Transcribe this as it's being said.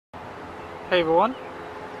Hey everyone,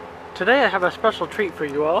 today I have a special treat for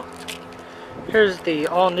you all. Here's the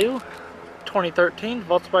all-new 2013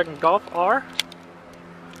 Volkswagen Golf R.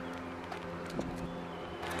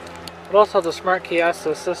 It also has a smart key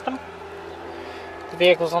access system. The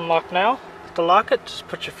vehicle's unlocked now. To lock it, just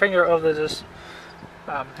put your finger over this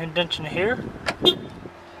indentation here.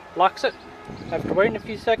 Locks it. After waiting a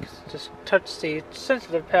few seconds, just touch the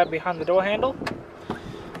sensitive pad behind the door handle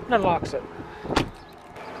and then locks it.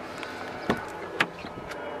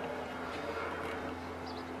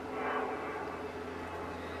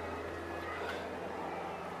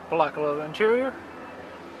 Black leather interior.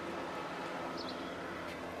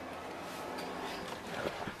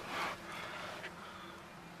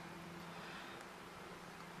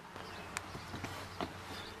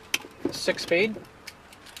 Six-speed.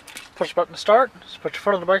 Push button to start. Just put your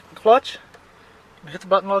foot on the brake and clutch. And hit the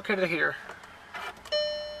button located here.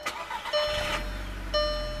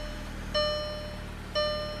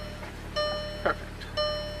 Perfect.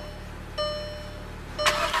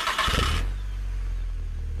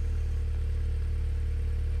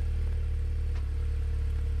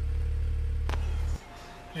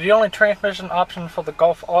 The only transmission option for the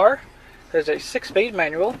Golf R is a 6-speed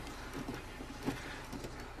manual.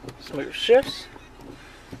 Smooth shifts.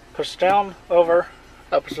 Push down, over,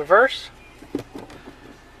 up is reverse.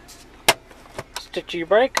 Stick to your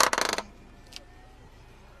brake.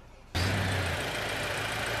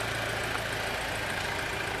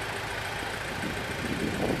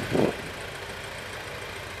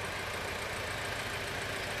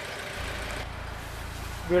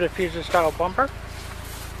 Rear diffuser style bumper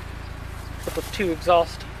with the two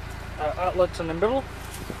exhaust outlets in the middle.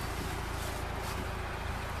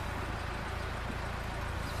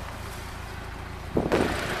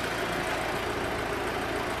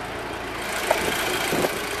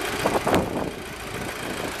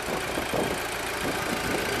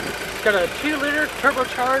 It's got a 2-liter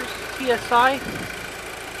turbocharged TSI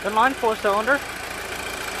inline 4-cylinder.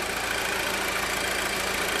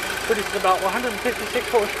 Produces about 156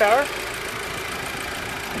 horsepower.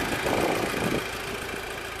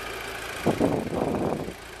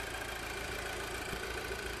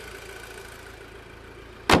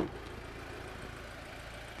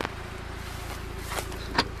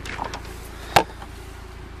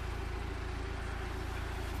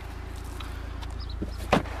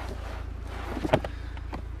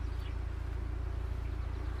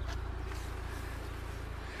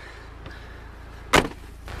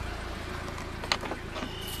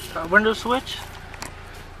 Window switch,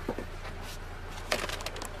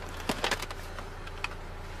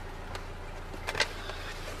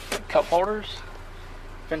 cup holders,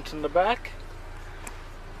 vents in the back.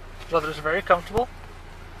 Leather is very comfortable,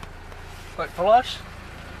 quite plush.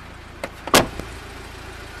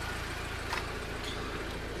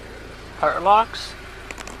 Power locks.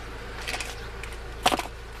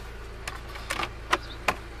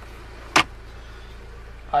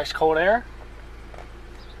 Ice cold air.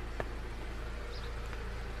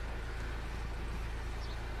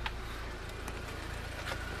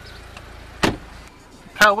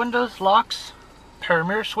 Power windows, locks, power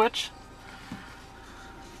mirror switch,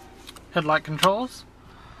 headlight controls,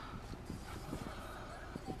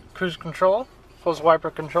 cruise control, full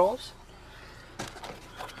wiper controls,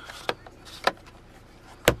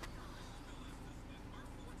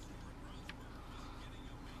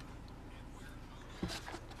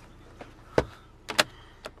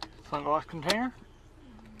 sunglass container,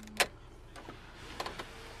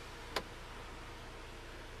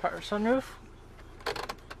 power sunroof.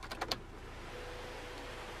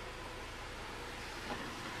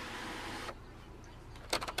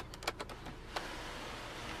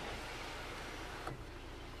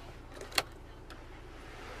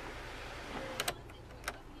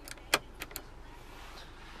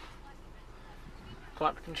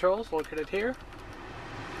 Climate controls located here.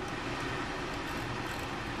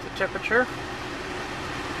 The temperature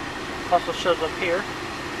also shows up here.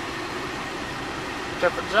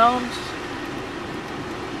 Different zones.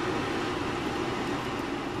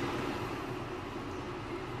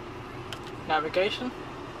 Navigation.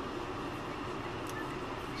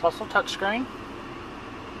 It's also touchscreen.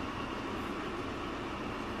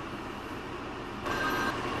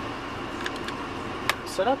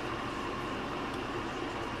 Setup.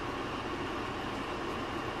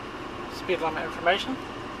 Speed limit information.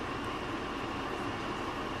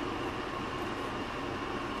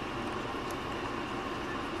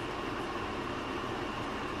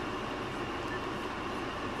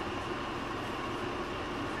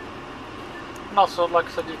 And also, like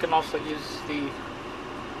I said, you can also use the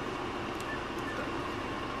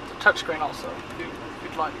touchscreen also, if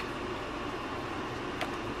you'd like.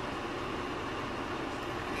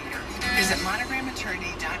 Visit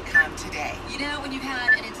monogramattorney.com today. You know, when you've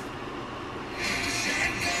had an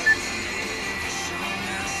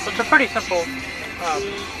So it's a pretty simple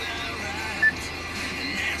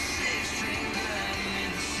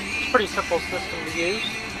system to use.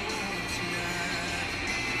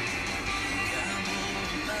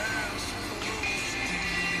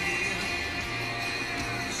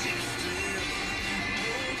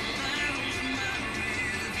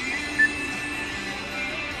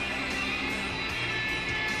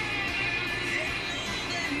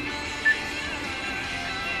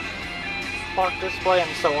 Park display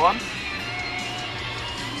and so on.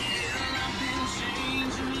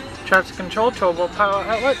 Traction control, 12-volt power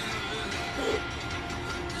outlet.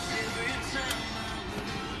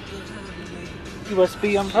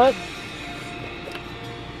 USB input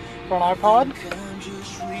for an iPod.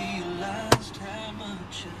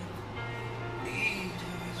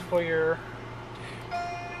 For your,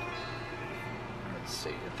 let's see,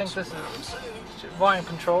 I think this is volume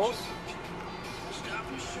controls.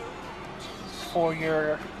 For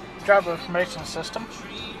your driver information system.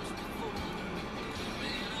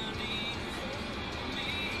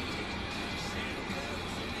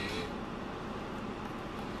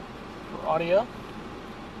 For audio.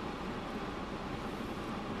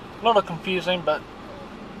 A little confusing, but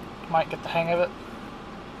you might get the hang of it.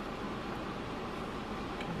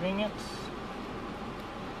 Convenience.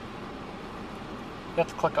 You have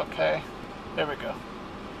to click OK. There we go.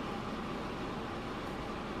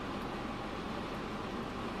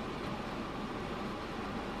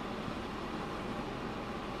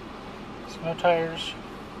 No tires.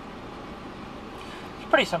 It's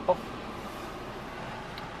pretty simple.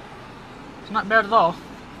 It's not bad at all.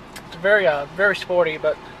 It's very sporty,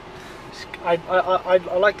 but I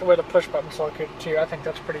like the way the push button's located too. I think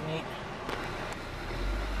that's pretty neat.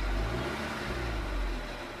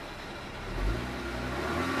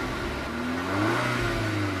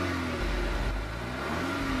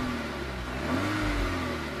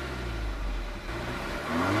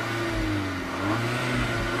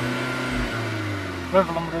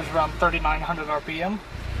 River limiter is around 3,900 RPM.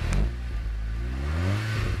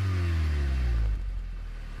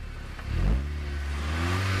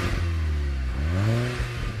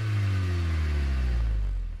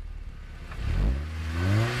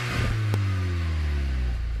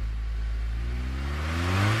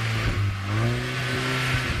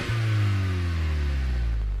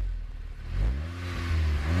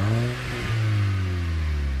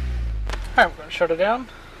 Alright, we're going to shut it down.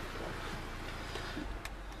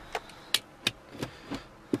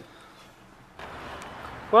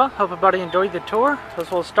 Well, hope everybody enjoyed the tour. This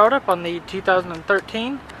will start up on the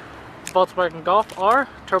 2013 Volkswagen Golf R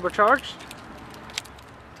turbocharged.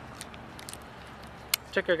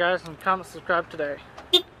 Take care guys, and comment, subscribe today.